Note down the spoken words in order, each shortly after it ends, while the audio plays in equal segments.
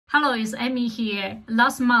Hello, it's Amy here.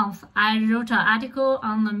 Last month, I wrote an article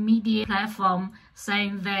on the media platform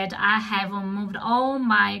saying that I have moved all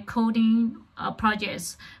my coding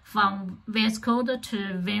projects from VS Code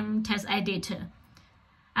to Vim text editor.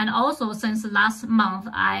 And also, since last month,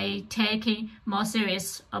 I taking more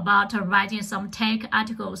serious about writing some tech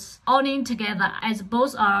articles. All in together, as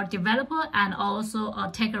both a developer and also a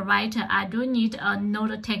tech writer, I do need a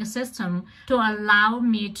node tech system to allow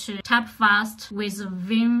me to type fast with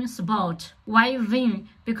Vim support. Why Vim?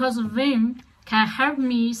 Because Vim can help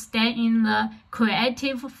me stay in the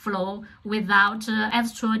creative flow without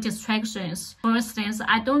extra distractions. For instance,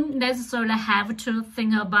 I don't necessarily have to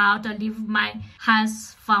think about leave my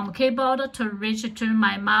hands from keyboard to reach to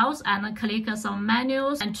my mouse and click some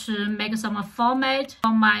menus and to make some format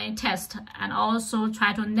for my text, and also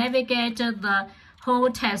try to navigate the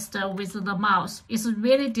whole text with the mouse. It's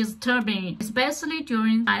really disturbing, especially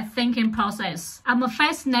during my thinking process. I'm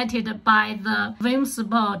fascinated by the Vim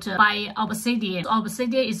support by Obsidian.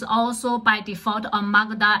 Obsidian is also by default a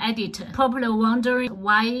Markdown editor. Probably wondering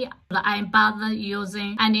why I bother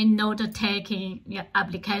using any note-taking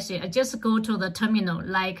application. I just go to the terminal,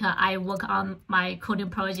 like I work on my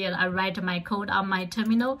coding project, I write my code on my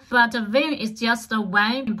terminal. But Vim is just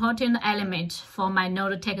one important element for my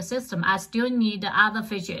note-taking system. I still need other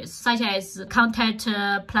features, such as content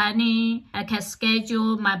planning. I can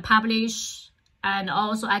schedule my publish, and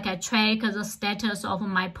also I can track the status of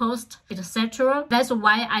my post, etc. That's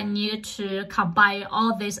why I need to combine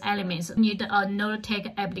all these elements. I need a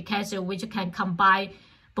node-taking application which can combine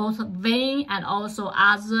both Vim and also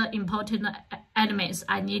other important elements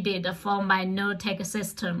I needed for my node-taking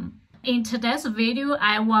system. In today's video,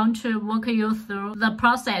 I want to walk you through the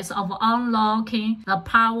process of unlocking the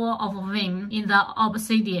power of Vim in the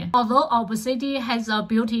Obsidian. Although Obsidian has a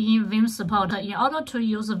built-in Vim support, in order to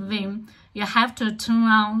use Vim, you have to turn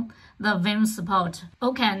on the Vim support.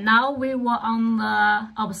 Okay, now we were on the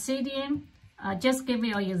Obsidian. Just give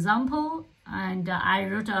you an example, and I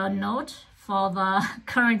wrote a note for the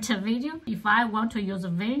current video. If I want to use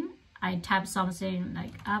Vim, I type something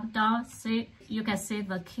like up, down, see, you can see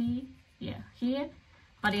the key here,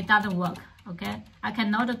 but it doesn't work, okay? I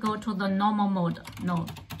cannot go to the normal mode, no.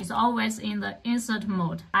 It's always in the insert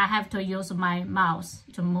mode. I have to use my mouse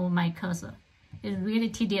to move my cursor. It's really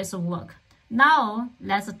tedious work. Now,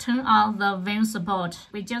 let's turn on the Vim support.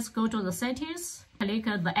 We just go to the settings, click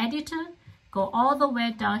the editor, go all the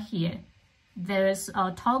way down here. There is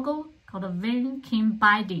a toggle called Vim key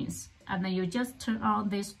bindings. And then you just turn on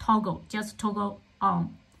this toggle, just toggle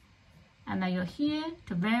on. And then you're here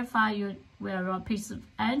to verify you will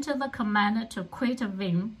enter the command to quit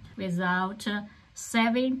Vim without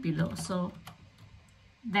saving below. So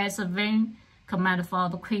there's a Vim command for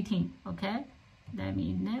the quitting, okay? Let me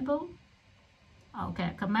enable.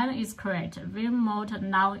 Okay, command is correct. Vim-mode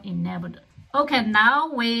now enabled. Okay,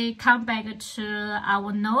 now we come back to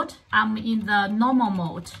our node. I'm in the normal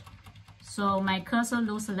mode. So my cursor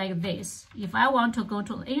looks like this. If I want to go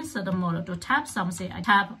to insert mode to type something, I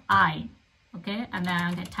type I, okay? And then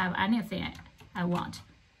I can type anything I want.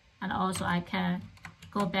 And also I can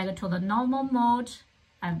go back to the normal mode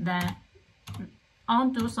and then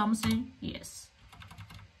undo something, yes.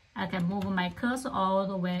 I can move my cursor all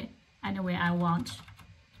the way, anywhere I want,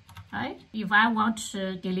 right? If I want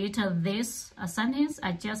to delete this sentence,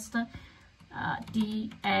 I just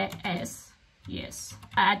DAS. Yes,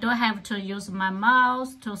 I don't have to use my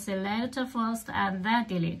mouse to select first and then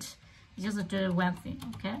delete. Just do one thing,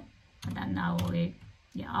 okay? And then now we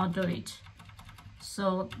undo it.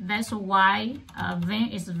 So that's why Vim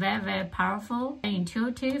is very, very powerful and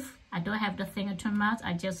intuitive. I don't have to think too much.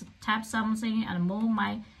 I just tap something and move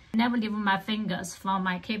never leave my fingers from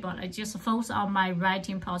my keyboard. I just focus on my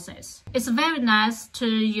writing process. It's very nice to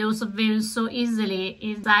use Vim so easily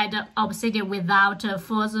inside Obsidian without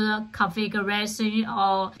further configuration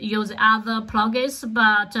or use other plugins,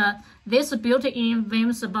 but this built-in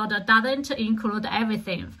Vim support doesn't include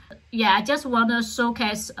everything. Yeah, I just want to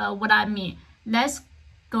showcase what I mean. Let's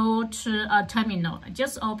go to a terminal.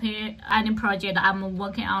 Just open any project I'm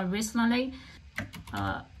working on recently.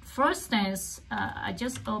 For instance, I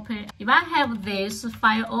just open, if I have this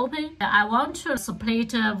file open, I want to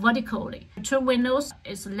split vertically. Two windows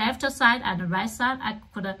is left side and right side. I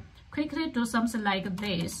could quickly do something like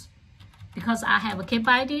this because I have key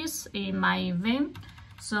bindings in my Vim.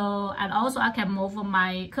 So, and also I can move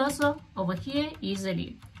my cursor over here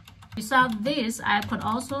easily. Besides this, I could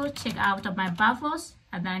also check out my buffers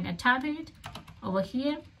and then I can type it over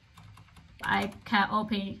here. I can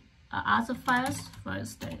open other files, for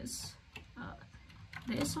instance,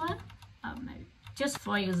 this one, maybe Just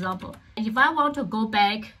for example, if I want to go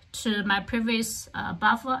back to my previous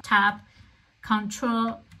buffer, tap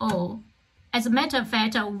Ctrl O. As a matter of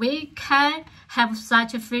fact, we can have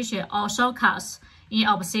such a feature or shortcuts in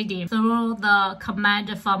Obsidian through the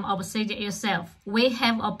command from Obsidian itself. We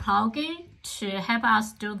have a plugin to help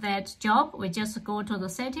us do that job. We just go to the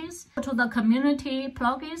settings, go to the community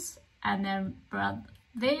plugins, and then browse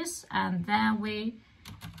this, and then we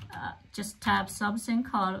just tap something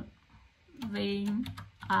called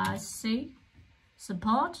Vimrc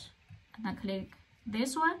support, and then click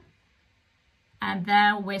this one, and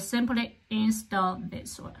then we simply install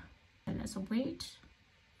this one. And let's wait.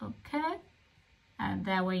 Okay, and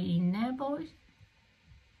then we enable it.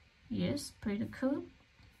 Yes, pretty cool.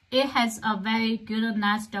 It has a very good,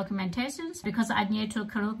 nice documentation. Because I need to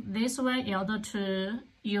close this one in order to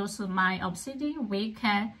use my Obsidian, we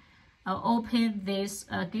can open this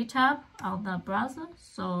GitHub on the browser.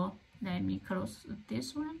 So let me close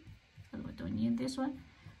this one. We don't need this one.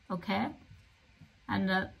 Okay,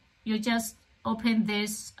 and you just open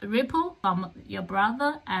this repo from your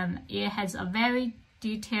browser, and it has a very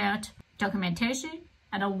detailed documentation.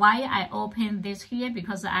 And why I open this here,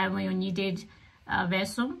 because I will need it very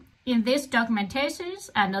soon. In this documentation,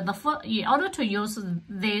 and in order to use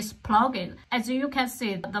this plugin, as you can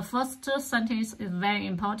see, the first sentence is very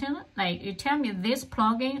important. Like, you tell me this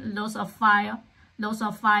plugin loads a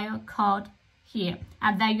file called here,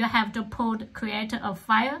 and then you have to create a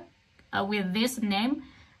file with this name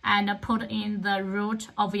and put in the root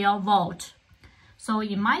of your vault. So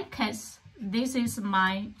in my case, this is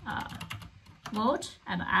my vault,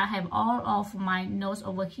 and I have all of my nodes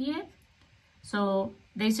over here. So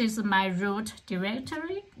this is my root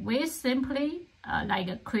directory. We simply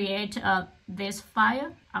create this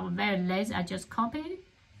file. I'm very lazy, I just copy it.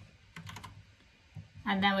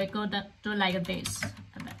 And then we go to do like this,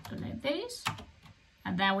 and then do like this,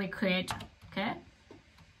 and then we create. Okay,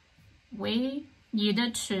 we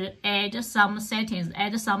needed to add some settings,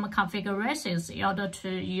 add some configurations in order to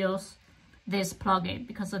use this plugin,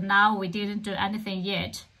 because now we didn't do anything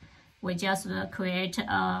yet. We just create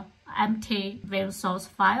a empty Vim source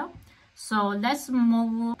file. So let's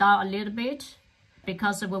move down a little bit,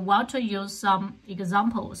 because we want to use some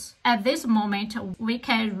examples. At this moment, we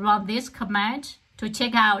can run this command to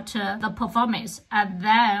check out the performance, and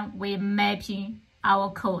then we mapping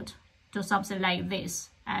our code to something like this,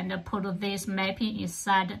 and put this mapping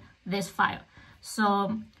inside this file.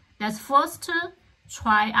 So let's first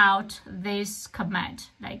try out this command,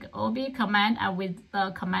 like ob command, and with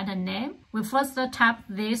the command name. We first tap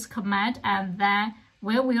this command, and then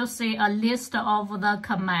we will see a list of the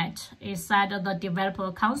command inside the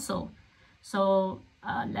developer console. So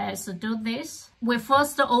let's do this. We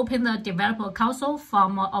first open the developer console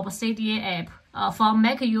from Obsidian app. For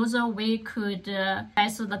Mac user, we could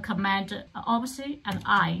press the command Option and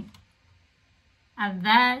I. And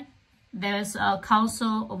then there's a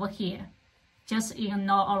console over here. Just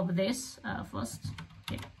ignore all of this first.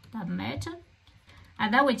 Okay, doesn't matter.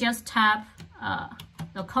 And then we just tap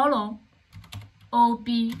the colon ob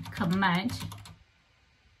command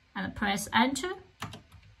and press enter.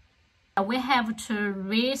 We have to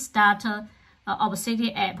restart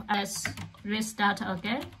Obsidian app. Let's restart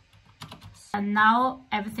again. And now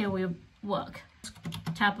everything will work.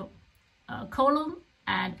 Tap colon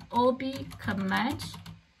and ob command.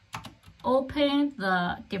 Open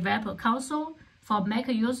the developer console. For Mac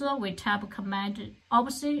user, we tap command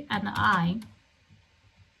Option and I.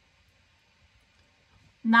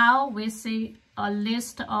 Now we see a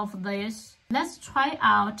list of this. Let's try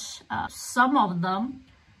out some of them.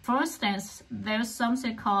 For instance, there's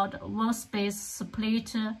something called workspace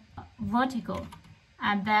split vertical,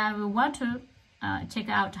 and then we want to check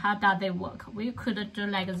out how does they work. We could do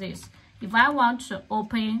like this. If I want to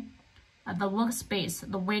open the workspace,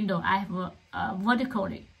 the window, I have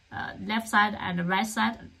vertically left side and right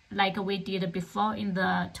side, like we did before in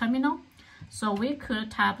the terminal. So we could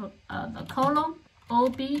tap the colon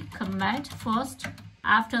ob command first.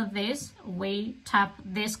 After this, we tap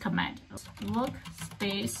this command,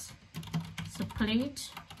 workspace split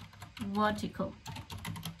vertical.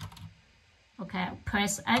 Okay,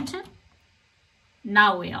 press enter.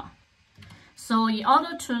 Now we are. So in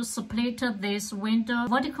order to split this window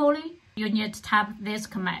vertically, you need to tap this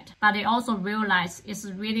command. But I also realize it's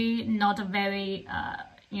really not very,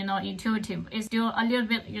 intuitive. It's still a little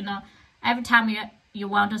bit, every time you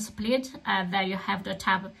want to split, then you have to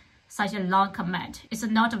tap such a long command. It's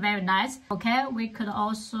not very nice. Okay, we could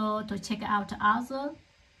also to check out other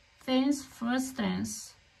things. For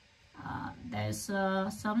instance, there's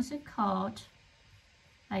something called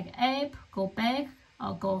like app, go back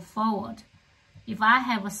or go forward. if I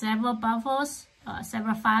have several buffers,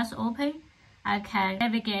 several files open, I can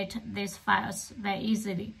navigate these files very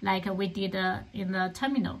easily, like we did in the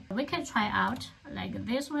terminal. We can try out like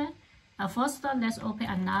this one. First, let's open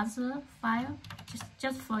another file,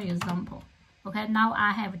 just for example. Okay, now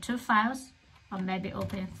I have 2 files, or maybe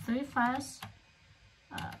open 3 files.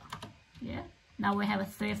 Yeah, now we have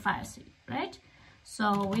 3 files, right?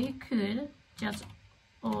 So we could just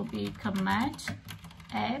ob command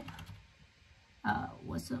app.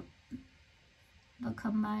 What's the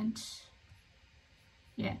command?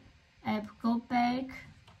 Yeah, app go back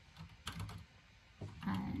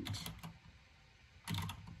and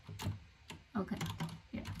okay,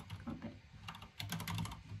 yeah, go back.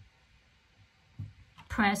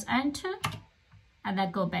 Press enter and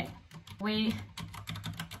then go back. We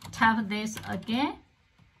tap this again.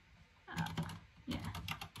 Yeah,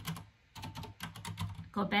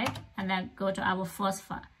 go back and then go to our first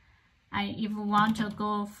file. And if we want to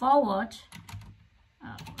go forward,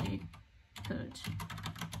 we could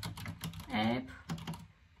app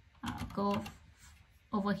go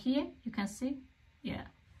over here. You can see, yeah,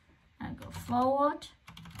 and go forward.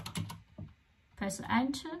 Press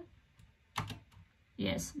enter.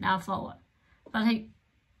 Yes, now forward. But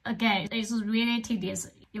again, it's really tedious.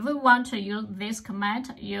 If we want to use this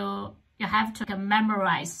command, you have to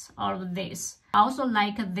memorize all of this. I also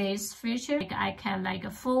like this feature. I can like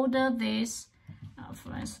folder this.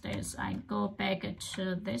 For instance, I go back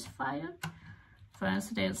to this file. For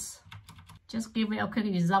instance, just give you a quick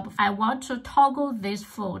example. I want to toggle this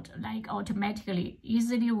folder like automatically,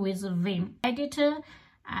 easily with Vim editor,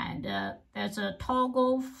 and there's a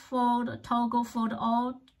toggle fold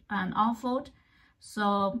all and off fold.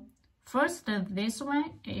 So first, this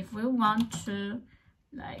one, if we want to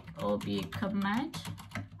like ob command,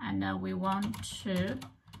 and we want to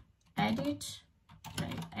edit,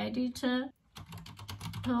 like editor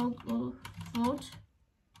toggle fold.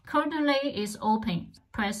 Currently is open.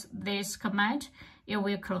 Press this command, it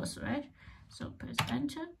will close, right? So press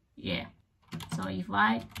enter. Yeah. So if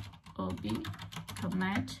I ob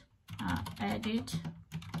command edit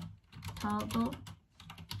toggle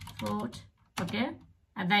fold again,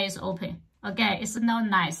 and that is open. Okay, it's not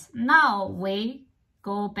nice. Now we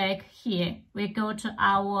go back here. We go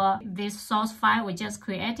to this source file we just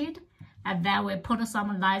created, and then we put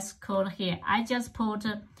some nice code here. I just put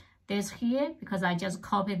this here because I just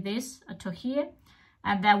copied this to here,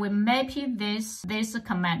 and then we map this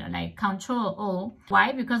command like Control-O.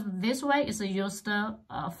 Why? Because this way is used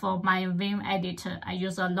for my Vim editor. I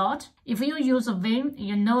use a lot. If you use Vim,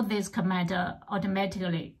 you know this command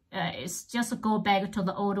automatically. It's just go back to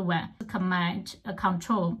the old one. Command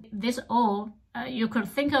Control. This O, you could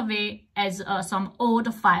think of it as some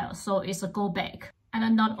old file, so it's a go back.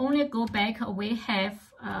 And not only go back, we have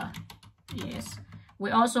yes, we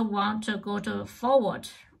also want to go to forward.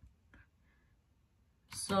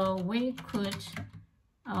 So we could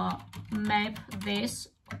map this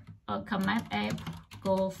command app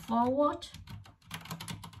go forward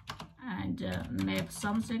and map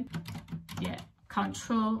something. Yeah,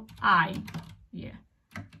 Control-I. Yeah,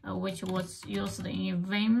 which was used in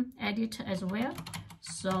Vim editor as well.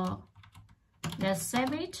 So let's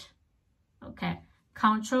save it. Okay,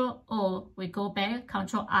 Control-O, we go back.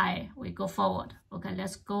 Control-I, we go forward. Okay,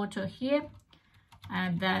 let's go to here,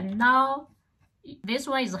 and then now this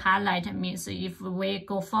one is highlighted, means if we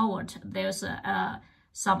go forward, there's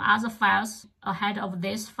some other files ahead of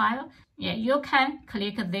this file. Yeah, you can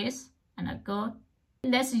click this and go.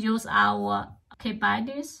 Let's use our key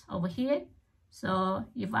bindings over here. So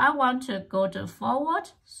if I want to go to forward,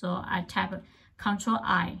 so I tap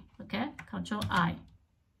Control-I, okay, Control-I,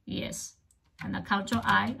 yes, and then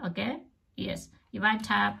Control-I again, yes. If I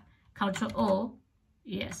tap Control-O,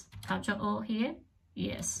 yes, Control-O here,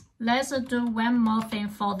 yes. Let's do one more thing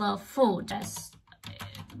for the fold. Let's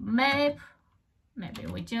map. Maybe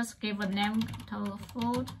we just give a name to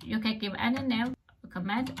fold. You can give any name.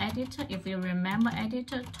 Command editor. If you remember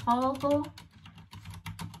editor, toggle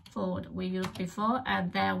fold we used before,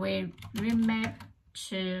 and then we remap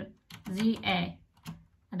to ZA.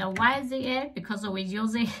 And why ZA? Because we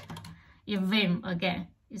use it in Vim again.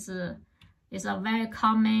 It's a very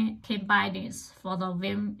common key bindings for the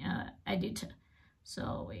Vim editor.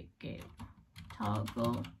 So we give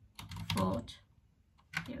toggle fold.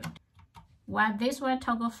 Why this one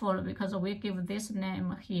toggle fold? Because we give this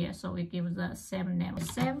name here, so we give the same name.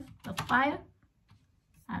 Save the file,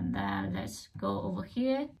 and then let's go over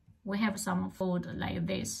here. We have some fold like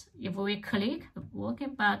this. If we click,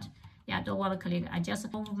 working, but yeah, I don't want to click. I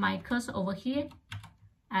just move my cursor over here,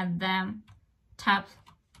 and then tap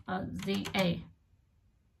ZA.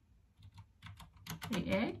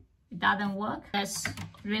 VA. It doesn't work. Let's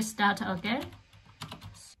restart again.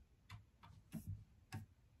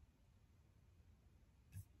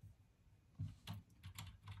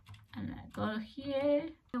 And I go here.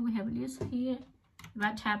 We have this here.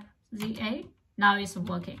 Right tap ZA. Now it's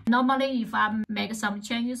working. Normally, if I make some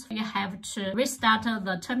changes, you have to restart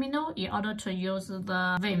the terminal in order to use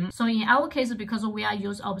the Vim. So in our case, because we are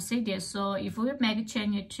using Obsidian, so if we make a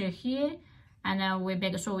change to here, and we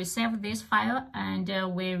make sure we save this file and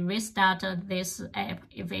we restart this app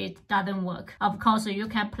if it doesn't work. Of course, you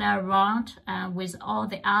can play around with all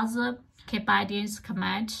the other keep bindings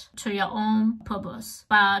command to your own purpose.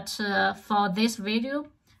 But for this video,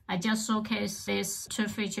 I just showcase these two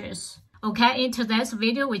features. Okay, in today's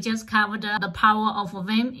video, we just covered the power of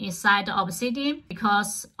Vim inside Obsidian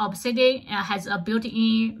because Obsidian has a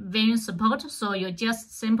built-in Vim support, so you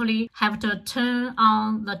just simply have to turn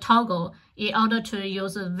on the toggle in order to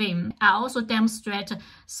use Vim. I also demonstrate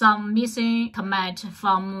some missing command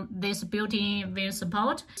from this built-in Vim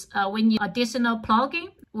support. We need additional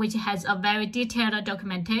plugin, which has a very detailed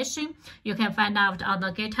documentation. You can find out on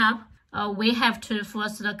the GitHub. We have to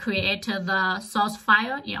first create the source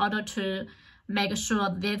file in order to make sure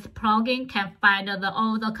this plugin can find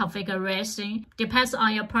all the configuration. Depends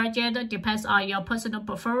on your project, depends on your personal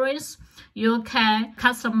preference. You can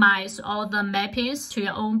customize all the mappings to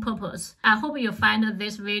your own purpose. I hope you find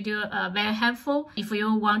this video very helpful if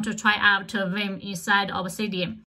you want to try out Vim inside Obsidian.